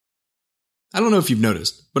I don't know if you've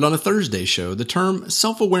noticed, but on a Thursday show, the term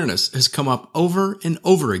self-awareness has come up over and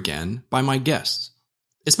over again by my guests,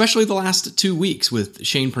 especially the last 2 weeks with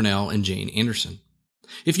Shane Purnell and Jane Anderson.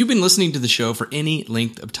 If you've been listening to the show for any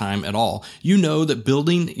length of time at all, you know that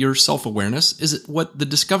building your self-awareness is what the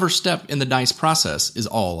discover step in the DICE process is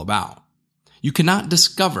all about. You cannot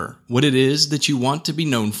discover what it is that you want to be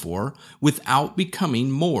known for without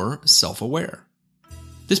becoming more self-aware.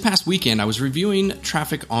 This past weekend, I was reviewing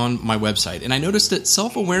traffic on my website, and I noticed that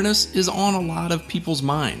self-awareness is on a lot of people's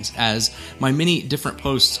minds, as my many different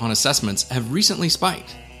posts on assessments have recently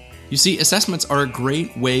spiked. You see, assessments are a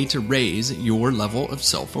great way to raise your level of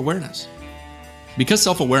self-awareness. Because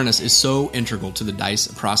self-awareness is so integral to the DICE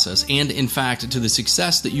process, and in fact to the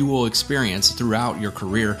success that you will experience throughout your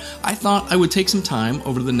career, I thought I would take some time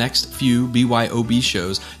over the next few BYOB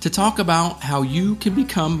shows to talk about how you can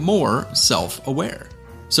become more self-aware.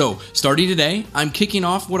 So, starting today, I'm kicking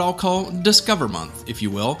off what I'll call Discover Month, if you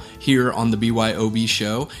will, here on the BYOB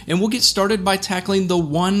show, and we'll get started by tackling the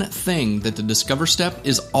one thing that the Discover step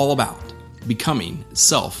is all about: becoming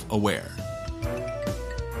self-aware.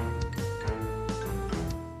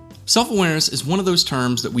 Self-awareness is one of those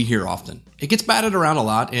terms that we hear often. It gets batted around a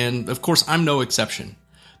lot, and of course I'm no exception.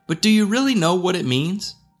 But do you really know what it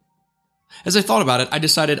means? As I thought about it, I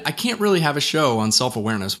decided I can't really have a show on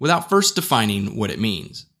self-awareness without first defining what it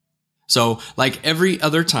means. So, like every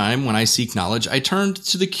other time when I seek knowledge, I turned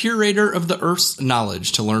to the curator of the Earth's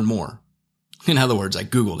knowledge to learn more. In other words, I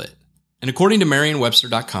Googled it. And according to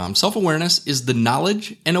Merriam-Webster.com, self-awareness is the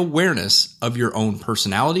knowledge and awareness of your own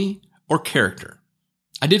personality or character.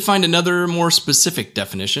 I did find another more specific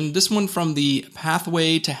definition, this one from the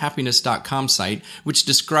pathwaytohappiness.com site, which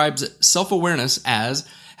describes self-awareness as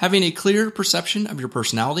having a clear perception of your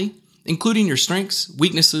personality, including your strengths,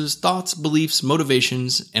 weaknesses, thoughts, beliefs,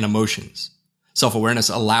 motivations, and emotions. Self-awareness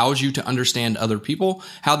allows you to understand other people,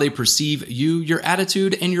 how they perceive you, your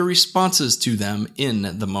attitude, and your responses to them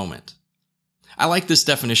in the moment. I like this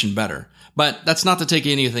definition better, but that's not to take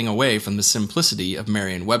anything away from the simplicity of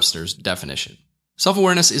Merriam-Webster's definition.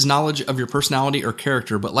 Self-awareness is knowledge of your personality or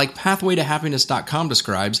character, but like pathwaytohappiness.com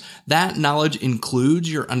describes, that knowledge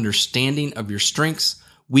includes your understanding of your strengths,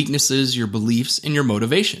 weaknesses, your beliefs, and your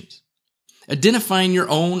motivations. Identifying your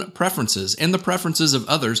own preferences and the preferences of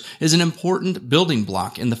others is an important building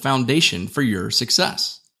block in the foundation for your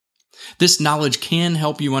success. This knowledge can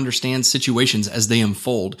help you understand situations as they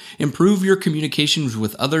unfold, improve your communications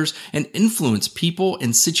with others, and influence people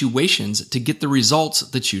and situations to get the results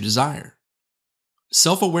that you desire.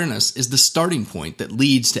 Self-awareness is the starting point that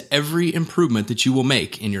leads to every improvement that you will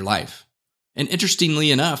make in your life. And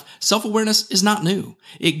interestingly enough, self-awareness is not new.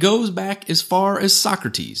 It goes back as far as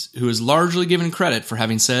Socrates, who is largely given credit for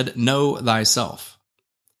having said, "Know thyself."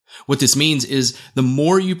 What this means is the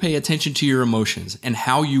more you pay attention to your emotions and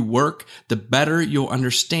how you work, the better you'll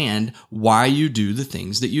understand why you do the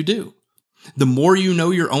things that you do. The more you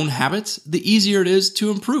know your own habits, the easier it is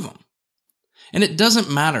to improve them. And it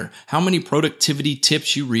doesn't matter how many productivity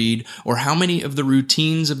tips you read or how many of the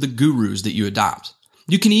routines of the gurus that you adopt.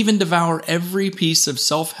 You can even devour every piece of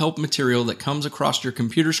self-help material that comes across your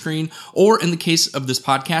computer screen, or in the case of this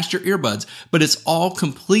podcast, your earbuds, but it's all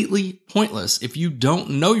completely pointless if you don't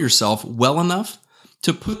know yourself well enough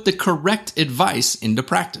to put the correct advice into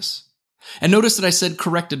practice. And notice that I said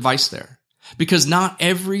correct advice there, because not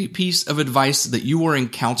every piece of advice that you will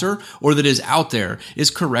encounter or that is out there is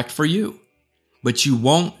correct for you. But you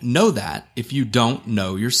won't know that if you don't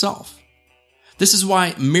know yourself. This is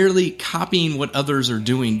why merely copying what others are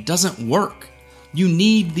doing doesn't work. You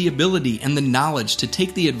need the ability and the knowledge to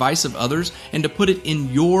take the advice of others and to put it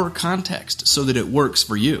in your context so that it works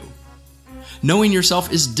for you. Knowing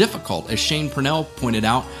yourself is difficult, as Shane Purnell pointed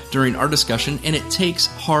out during our discussion, and it takes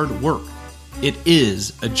hard work. It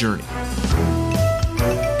is a journey.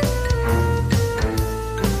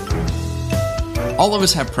 All of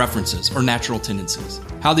us have preferences or natural tendencies.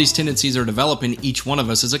 How these tendencies are developed in each one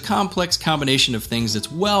of us is a complex combination of things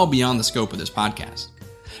that's well beyond the scope of this podcast.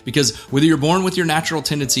 Because whether you're born with your natural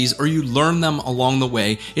tendencies or you learn them along the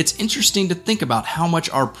way, it's interesting to think about how much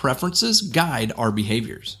our preferences guide our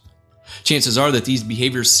behaviors. Chances are that these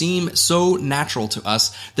behaviors seem so natural to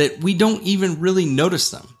us that we don't even really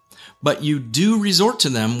notice them. But you do resort to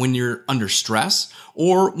them when you're under stress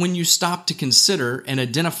or when you stop to consider and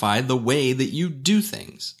identify the way that you do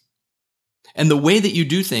things. And the way that you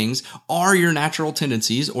do things are your natural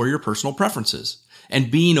tendencies or your personal preferences. And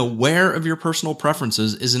being aware of your personal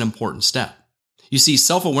preferences is an important step. You see,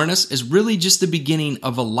 self-awareness is really just the beginning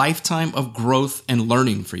of a lifetime of growth and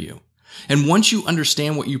learning for you. And once you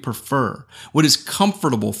understand what you prefer, what is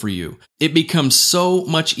comfortable for you, it becomes so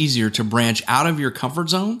much easier to branch out of your comfort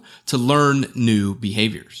zone to learn new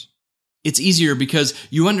behaviors. It's easier because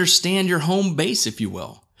you understand your home base, if you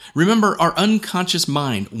will. Remember, our unconscious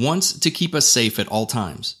mind wants to keep us safe at all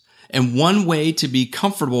times. And one way to be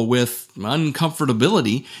comfortable with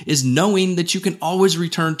uncomfortability is knowing that you can always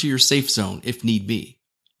return to your safe zone if need be.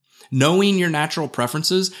 Knowing your natural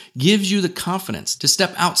preferences gives you the confidence to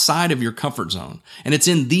step outside of your comfort zone. And it's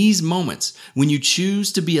in these moments when you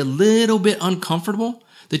choose to be a little bit uncomfortable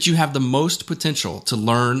that you have the most potential to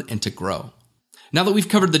learn and to grow. Now that we've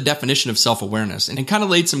covered the definition of self-awareness and kind of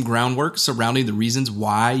laid some groundwork surrounding the reasons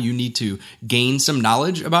why you need to gain some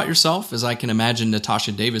knowledge about yourself, as I can imagine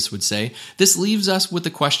Natasha Davis would say, this leaves us with the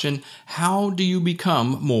question, how do you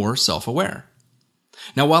become more self-aware?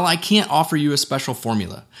 Now, while I can't offer you a special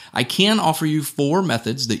formula, I can offer you 4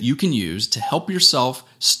 methods that you can use to help yourself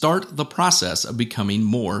start the process of becoming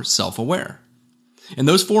more self-aware. And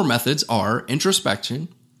those 4 methods are introspection,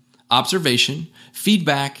 observation,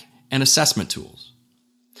 feedback, and assessment tools.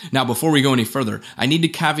 Now, before we go any further, I need to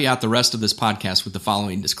caveat the rest of this podcast with the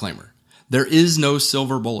following disclaimer. There is no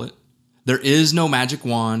silver bullet. There is no magic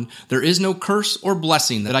wand. There is no curse or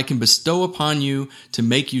blessing that I can bestow upon you to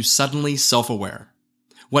make you suddenly self-aware.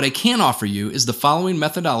 What I can offer you is the following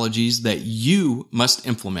methodologies that you must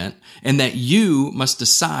implement and that you must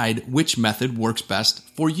decide which method works best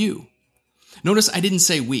for you. Notice I didn't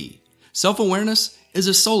say we. Self-awareness is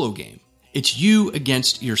a solo game. It's you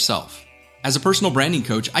against yourself. As a personal branding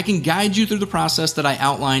coach, I can guide you through the process that I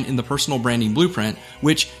outline in the Personal Branding Blueprint,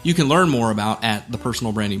 which you can learn more about at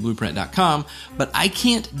thepersonalbrandingblueprint.com, but I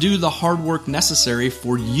can't do the hard work necessary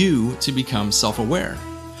for you to become self-aware.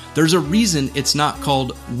 There's a reason it's not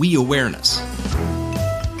called we awareness.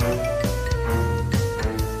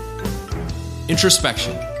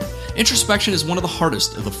 Introspection. Introspection is one of the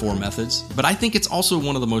hardest of the 4 methods, but I think it's also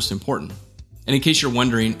one of the most important. And in case you're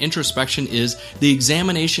wondering, introspection is the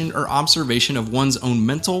examination or observation of one's own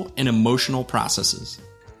mental and emotional processes.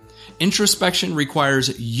 Introspection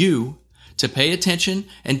requires you to pay attention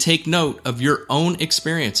and take note of your own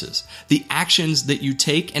experiences, the actions that you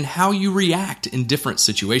take, and how you react in different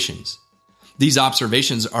situations. These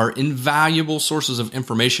observations are invaluable sources of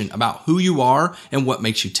information about who you are and what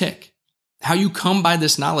makes you tick. How you come by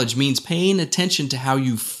this knowledge means paying attention to how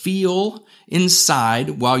you feel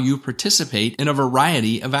inside while you participate in a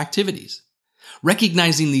variety of activities.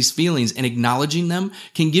 Recognizing these feelings and acknowledging them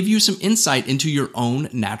can give you some insight into your own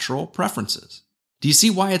natural preferences. Do you see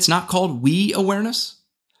why it's not called we awareness?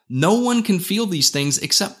 No one can feel these things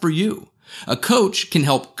except for you. A coach can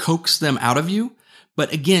help coax them out of you,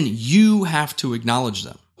 but again, you have to acknowledge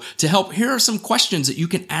them. To help, here are some questions that you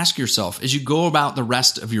can ask yourself as you go about the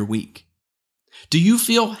rest of your week. Do you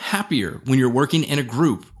feel happier when you're working in a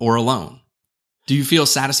group or alone? Do you feel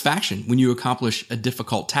satisfaction when you accomplish a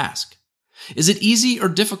difficult task? Is it easy or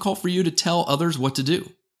difficult for you to tell others what to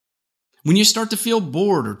do? When you start to feel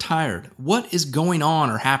bored or tired, what is going on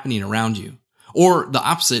or happening around you? Or the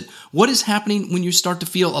opposite, what is happening when you start to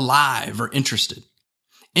feel alive or interested?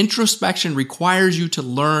 Introspection requires you to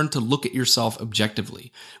learn to look at yourself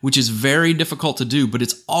objectively, which is very difficult to do, but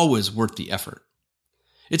it's always worth the effort.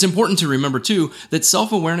 It's important to remember, too, that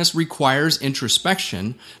self-awareness requires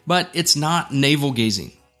introspection, but it's not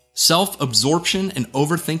navel-gazing. Self-absorption and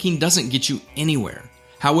overthinking doesn't get you anywhere.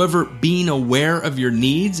 However, being aware of your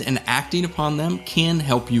needs and acting upon them can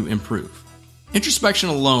help you improve. Introspection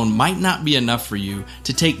alone might not be enough for you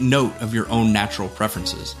to take note of your own natural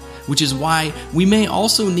preferences, which is why we may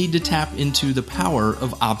also need to tap into the power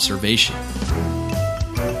of observation.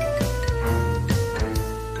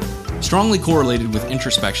 Strongly correlated with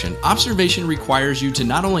introspection, observation requires you to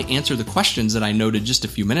not only answer the questions that I noted just a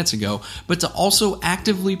few minutes ago, but to also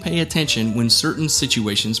actively pay attention when certain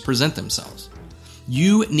situations present themselves.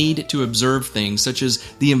 You need to observe things such as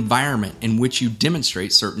the environment in which you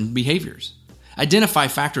demonstrate certain behaviors. Identify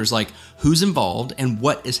factors like who's involved and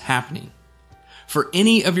what is happening. For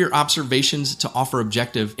any of your observations to offer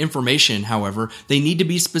objective information, however, they need to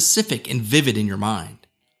be specific and vivid in your mind.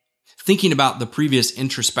 Thinking about the previous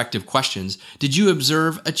introspective questions, did you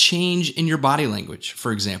observe a change in your body language,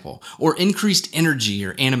 for example, or increased energy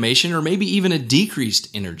or animation, or maybe even a decreased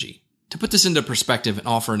energy? To put this into perspective and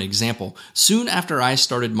offer an example, soon after I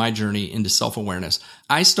started my journey into self-awareness,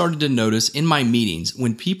 I started to notice in my meetings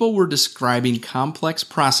when people were describing complex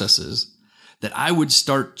processes that I would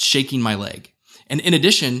start shaking my leg. And in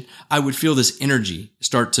addition, I would feel this energy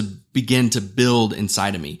start to begin to build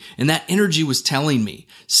inside of me. And that energy was telling me,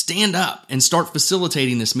 stand up and start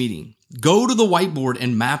facilitating this meeting. Go to the whiteboard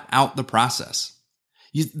and map out the process.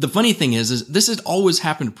 The funny thing is this had always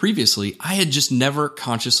happened previously. I had just never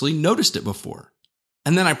consciously noticed it before.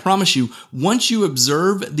 And then I promise you, once you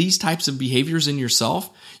observe these types of behaviors in yourself,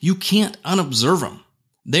 you can't unobserve them.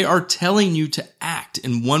 They are telling you to act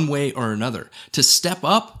in one way or another, to step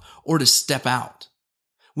up or to step out.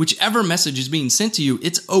 Whichever message is being sent to you,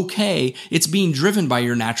 it's okay. It's being driven by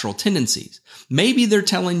your natural tendencies. Maybe they're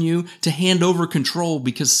telling you to hand over control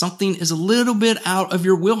because something is a little bit out of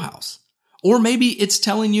your wheelhouse. Or maybe it's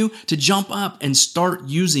telling you to jump up and start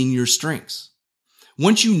using your strengths.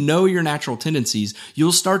 Once you know your natural tendencies,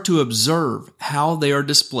 you'll start to observe how they are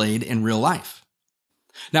displayed in real life.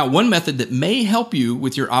 Now, one method that may help you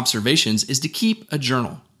with your observations is to keep a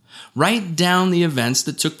journal. Write down the events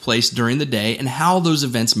that took place during the day and how those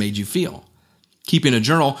events made you feel. Keeping a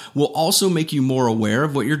journal will also make you more aware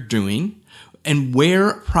of what you're doing and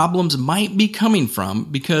where problems might be coming from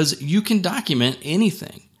because you can document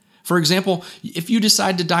anything. For example, if you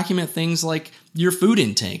decide to document things like your food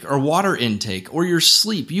intake or water intake or your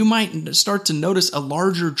sleep, you might start to notice a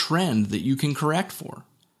larger trend that you can correct for.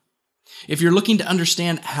 If you're looking to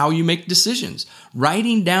understand how you make decisions,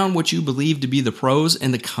 writing down what you believe to be the pros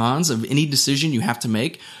and the cons of any decision you have to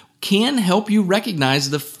make can help you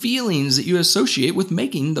recognize the feelings that you associate with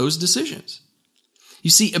making those decisions.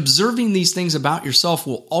 You see, observing these things about yourself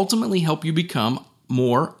will ultimately help you become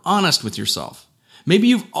more honest with yourself. Maybe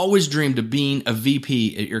you've always dreamed of being a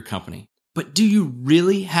VP at your company, but do you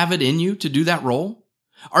really have it in you to do that role?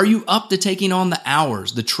 Are you up to taking on the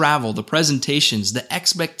hours, the travel, the presentations, the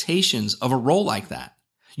expectations of a role like that?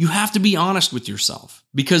 You have to be honest with yourself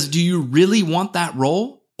because do you really want that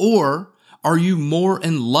role or are you more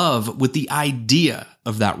in love with the idea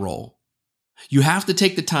of that role? You have to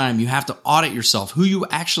take the time, you have to audit yourself, who you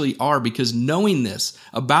actually are, because knowing this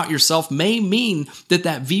about yourself may mean that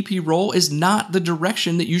that VP role is not the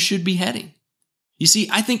direction that you should be heading. You see,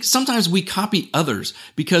 I think sometimes we copy others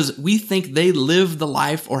because we think they live the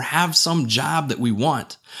life or have some job that we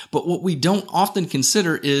want. But what we don't often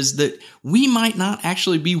consider is that we might not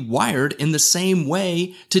actually be wired in the same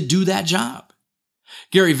way to do that job.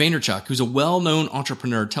 Gary Vaynerchuk, who's a well-known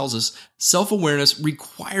entrepreneur, tells us self-awareness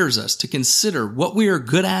requires us to consider what we are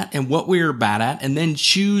good at and what we are bad at, and then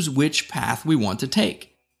choose which path we want to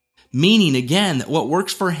take. Meaning, again, that what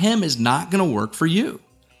works for him is not going to work for you.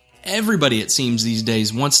 Everybody, it seems these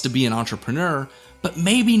days, wants to be an entrepreneur, but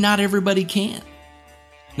maybe not everybody can.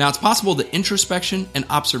 Now, it's possible that introspection and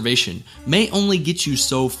observation may only get you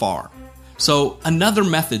so far. So another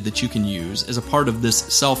method that you can use as a part of this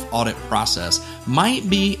self-audit process might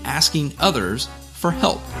be asking others for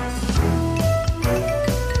help.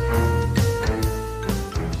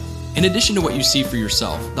 In addition to what you see for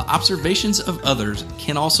yourself, the observations of others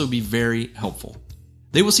can also be very helpful.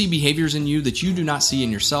 They will see behaviors in you that you do not see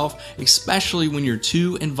in yourself, especially when you're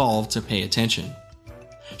too involved to pay attention.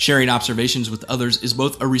 Sharing observations with others is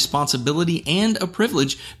both a responsibility and a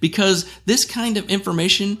privilege because this kind of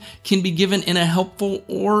information can be given in a helpful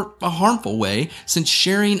or a harmful way, since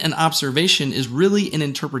sharing an observation is really an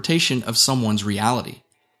interpretation of someone's reality.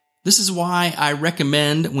 This is why I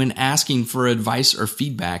recommend when asking for advice or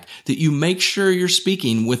feedback that you make sure you're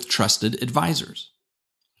speaking with trusted advisors.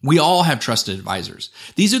 We all have trusted advisors.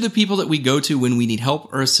 These are the people that we go to when we need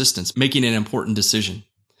help or assistance making an important decision.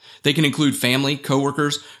 They can include family,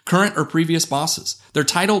 coworkers, current or previous bosses. Their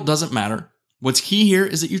title doesn't matter. What's key here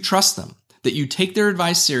is that you trust them, that you take their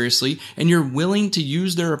advice seriously, and you're willing to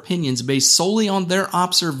use their opinions based solely on their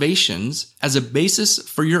observations as a basis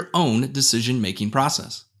for your own decision-making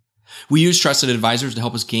process. We use trusted advisors to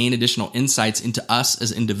help us gain additional insights into us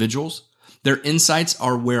as individuals. Their insights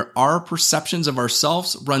are where our perceptions of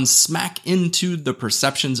ourselves run smack into the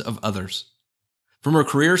perceptions of others. From a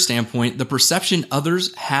career standpoint, the perception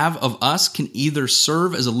others have of us can either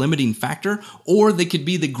serve as a limiting factor or they could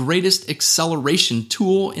be the greatest acceleration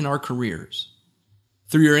tool in our careers.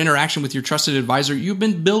 Through your interaction with your trusted advisor, you've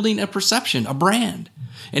been building a perception, a brand.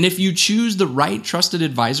 And if you choose the right trusted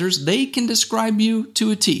advisors, they can describe you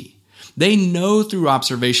to a T. They know through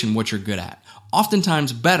observation what you're good at,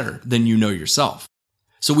 oftentimes better than you know yourself.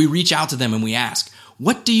 So we reach out to them and we ask,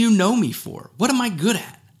 what do you know me for? What am I good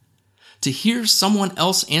at? To hear someone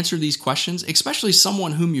else answer these questions, especially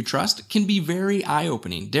someone whom you trust, can be very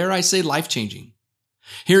eye-opening, dare I say life-changing.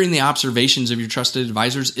 Hearing the observations of your trusted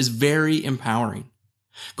advisors is very empowering.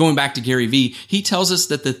 Going back to Gary Vee, he tells us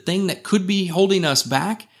that the thing that could be holding us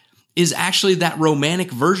back is actually that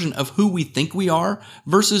romantic version of who we think we are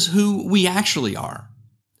versus who we actually are.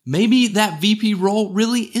 Maybe that VP role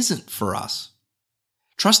really isn't for us.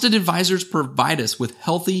 Trusted advisors provide us with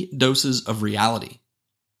healthy doses of reality.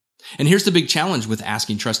 And here's the big challenge with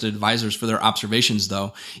asking trusted advisors for their observations,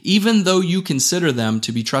 though. Even though you consider them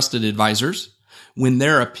to be trusted advisors, when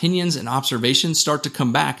their opinions and observations start to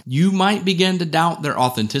come back, you might begin to doubt their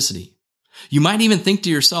authenticity. You might even think to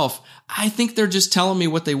yourself, I think they're just telling me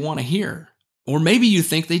what they want to hear. Or maybe you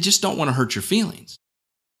think they just don't want to hurt your feelings.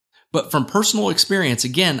 But from personal experience,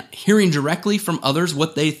 again, hearing directly from others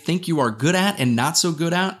what they think you are good at and not so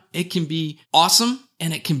good at, it can be awesome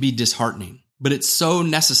and it can be disheartening. But it's so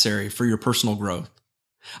necessary for your personal growth.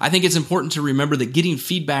 I think it's important to remember that getting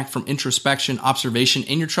feedback from introspection, observation,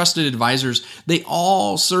 and your trusted advisors, they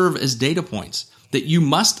all serve as data points that you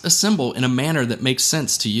must assemble in a manner that makes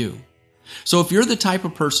sense to you. So if you're the type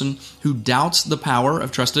of person who doubts the power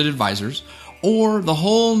of trusted advisors, or the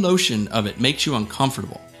whole notion of it makes you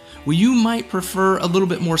uncomfortable, well, you might prefer a little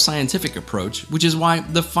bit more scientific approach, which is why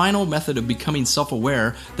the final method of becoming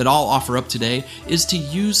self-aware that I'll offer up today is to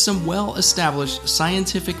use some well-established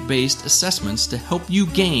scientific-based assessments to help you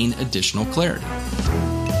gain additional clarity.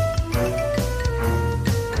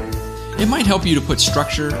 It might help you to put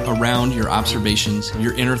structure around your observations,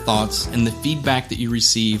 your inner thoughts, and the feedback that you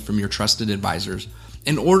receive from your trusted advisors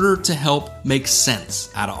in order to help make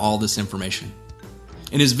sense out of all this information.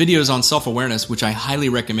 In his videos on self-awareness, which I highly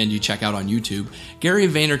recommend you check out on YouTube, Gary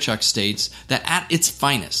Vaynerchuk states that at its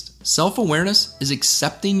finest, self-awareness is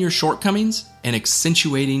accepting your shortcomings and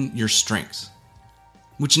accentuating your strengths.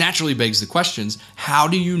 Which naturally begs the questions, how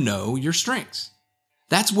do you know your strengths?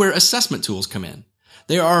 That's where assessment tools come in.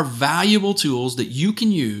 They are valuable tools that you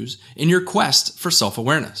can use in your quest for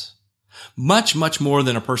self-awareness. Much, much more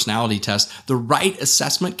than a personality test, the right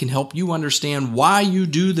assessment can help you understand why you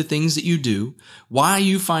do the things that you do, why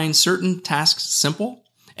you find certain tasks simple,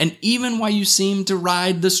 and even why you seem to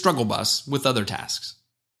ride the struggle bus with other tasks.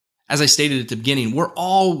 As I stated at the beginning, we're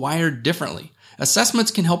all wired differently.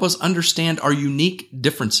 Assessments can help us understand our unique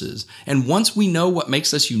differences, and once we know what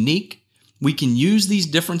makes us unique, we can use these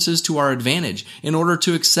differences to our advantage in order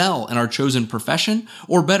to excel in our chosen profession,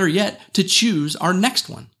 or better yet, to choose our next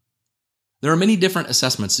one. There are many different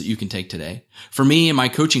assessments that you can take today. For me and my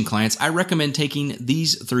coaching clients, I recommend taking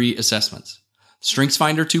these 3 assessments: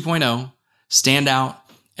 StrengthsFinder 2.0, Standout,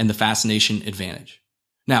 and the Fascination Advantage.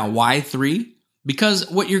 Now, why 3? Because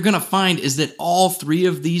what you're going to find is that all 3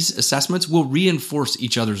 of these assessments will reinforce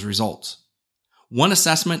each other's results. One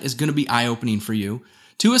assessment is going to be eye-opening for you.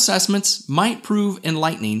 2 assessments might prove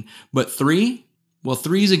enlightening, but 3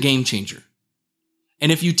 is a game changer.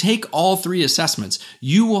 And if you take all 3 assessments,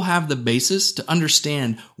 you will have the basis to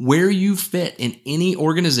understand where you fit in any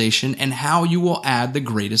organization and how you will add the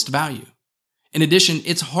greatest value. In addition,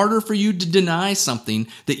 it's harder for you to deny something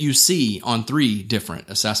that you see on 3 different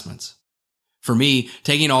assessments. For me,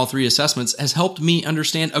 taking all 3 assessments has helped me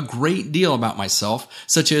understand a great deal about myself,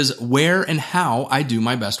 such as where and how I do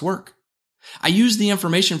my best work. I use the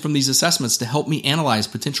information from these assessments to help me analyze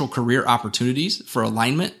potential career opportunities for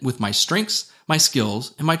alignment with my strengths, my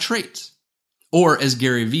skills, and my traits. Or, as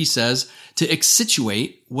Gary Vee says, to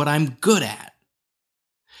accentuate what I'm good at.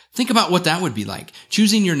 Think about what that would be like,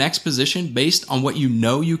 choosing your next position based on what you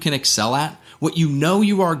know you can excel at, what you know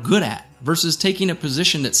you are good at, versus taking a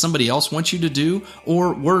position that somebody else wants you to do,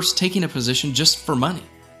 or worse, taking a position just for money.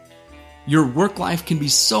 Your work life can be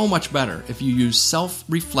so much better if you use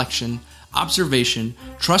self-reflection, observation,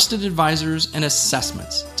 trusted advisors, and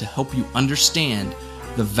assessments to help you understand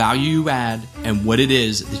the value you add and what it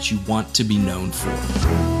is that you want to be known for.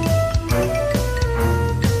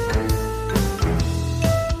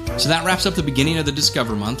 So that wraps up the beginning of the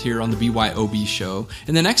Discover Month here on the BYOB show.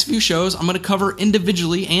 In the next few shows, I'm going to cover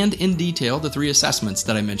individually and in detail the 3 assessments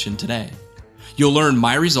that I mentioned today. You'll learn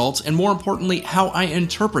my results and, more importantly, how I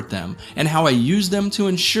interpret them and how I use them to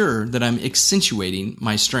ensure that I'm accentuating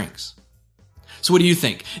my strengths. So what do you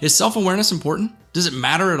think? Is self-awareness important? Does it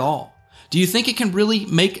matter at all? Do you think it can really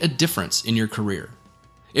make a difference in your career?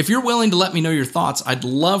 If you're willing to let me know your thoughts, I'd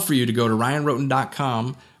love for you to go to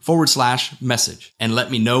ryanroten.com/message and let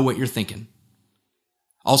me know what you're thinking.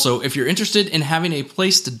 Also, if you're interested in having a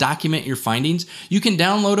place to document your findings, you can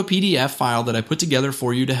download a PDF file that I put together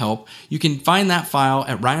for you to help. You can find that file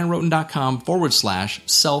at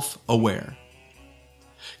ryanroten.com/self-aware.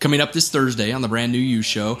 Coming up this Thursday on the Brand New You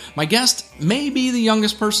Show, my guest may be the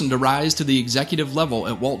youngest person to rise to the executive level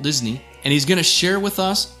at Walt Disney, and he's going to share with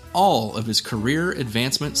us all of his career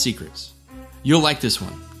advancement secrets. You'll like this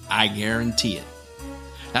one. I guarantee it.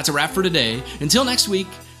 That's a wrap for today. Until next week,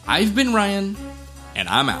 I've been Ryan, and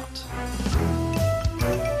I'm out.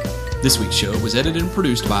 This week's show was edited and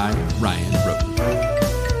produced by Ryan Roten.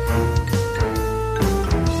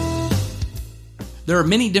 There are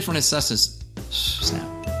many different assessments.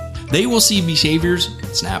 They will see behaviors,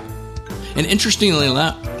 snap. And interestingly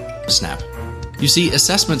enough, snap. You see,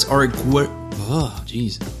 assessments are